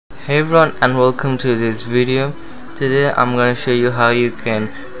Hey everyone, and welcome to this video. Today I'm gonna show you how you can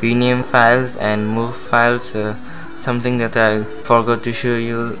rename files and move files, something that I forgot to show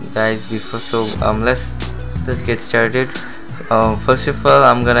you guys before. So let's get started. First of all,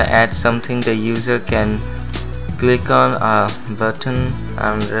 I'm gonna add something the user can click on, a button,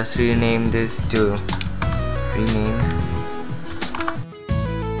 and just rename this to rename.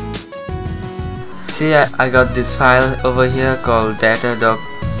 See, I got this file over here called data.txt.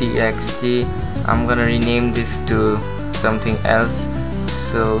 I'm gonna rename this to something else,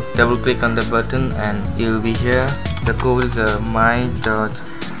 so double click on the button and you'll be here. The code is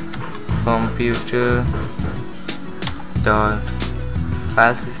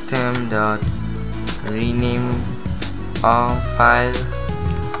my.computer.filesystem.rename all file,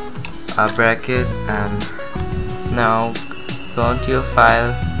 a bracket, and now go onto your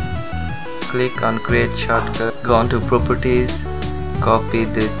file, click on create shortcut, go on to properties, copy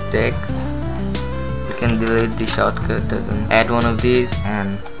this text. You can delete the shortcut, doesn't add one of these,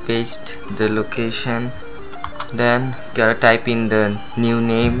 and paste the location. Then gotta type in the new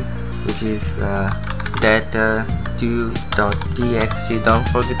name, which is data2.txt. don't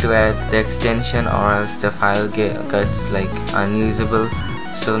forget to add the extension or else the file gets like unusable.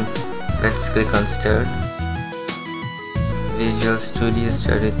 So let's click on start. Visual Studio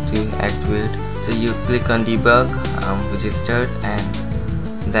started to activate, so you click on debug, which is start, and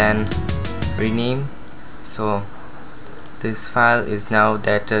then rename. So this file is now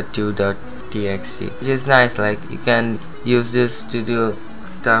data2.txt, which is nice. Like, you can use this to do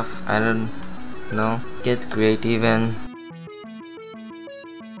stuff, I don't know, get creative. And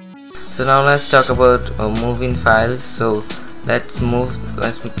so now let's talk about moving files. So let's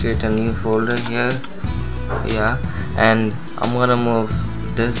create a new folder here, and I'm gonna move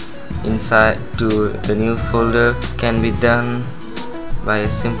this inside to the new folder. Can be done by a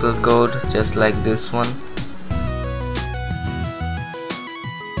simple code just like this one.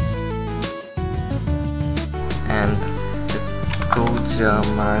 And the codes are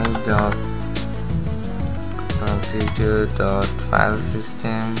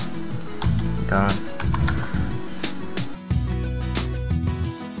my.computer.filesystem.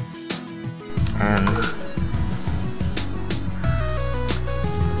 And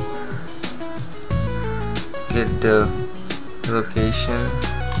get the location,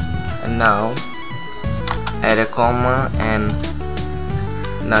 and now add a comma, and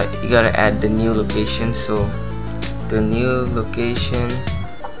now you gotta add the new location. So the new location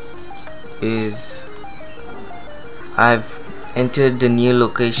is, I've entered the new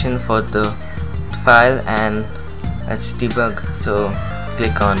location for the file, and let's debug. So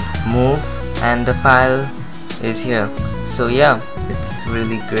click on move, and the file is here. So yeah, it's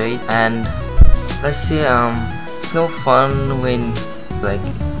really great. And let's see, it's no fun when like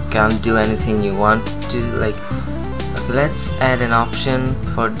you can't do anything you want to. Like, okay, let's add an option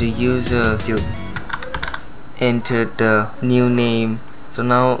for the user to enter the new name. So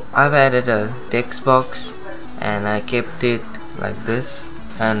now I've added a text box and I kept it like this.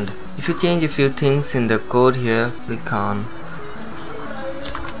 And if you change a few things in the code here, click on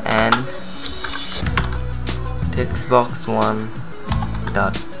and text box 1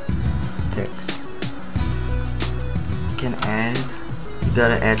 dot text. Can add, you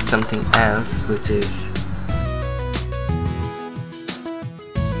gotta add something else, which is,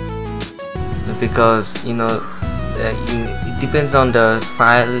 because you know it depends on the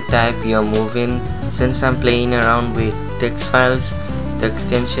file type you're moving. Since I'm playing around with text files, the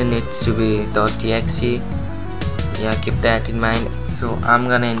extension needs to be .txt. Yeah, keep that in mind. So I'm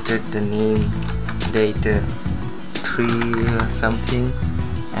gonna enter the name data3 something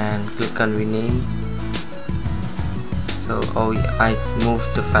and click on rename. So I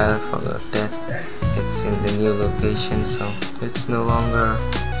moved the file, forgot that it's in the new location, so it's no longer.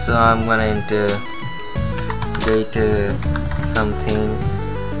 So I'm gonna enter data something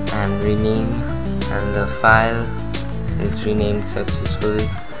and rename, and the file is renamed successfully.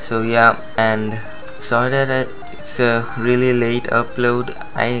 So yeah, and sorry that it's a really late upload.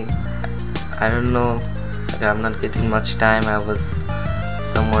 I don't know, like, I'm not getting much time. I was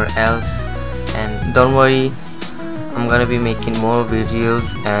somewhere else, and don't worry, I'm gonna be making more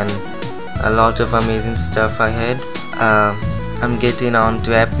videos and a lot of amazing stuff ahead. I'm getting on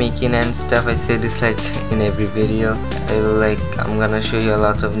to app making and stuff. I say this like in every video. I'm gonna show you a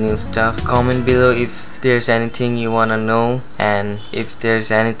lot of new stuff. Comment below if there's anything you wanna know, and if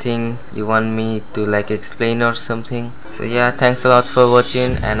there's anything you want me to like explain or something. So yeah, thanks a lot for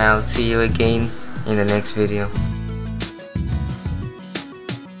watching, and I'll see you again in the next video.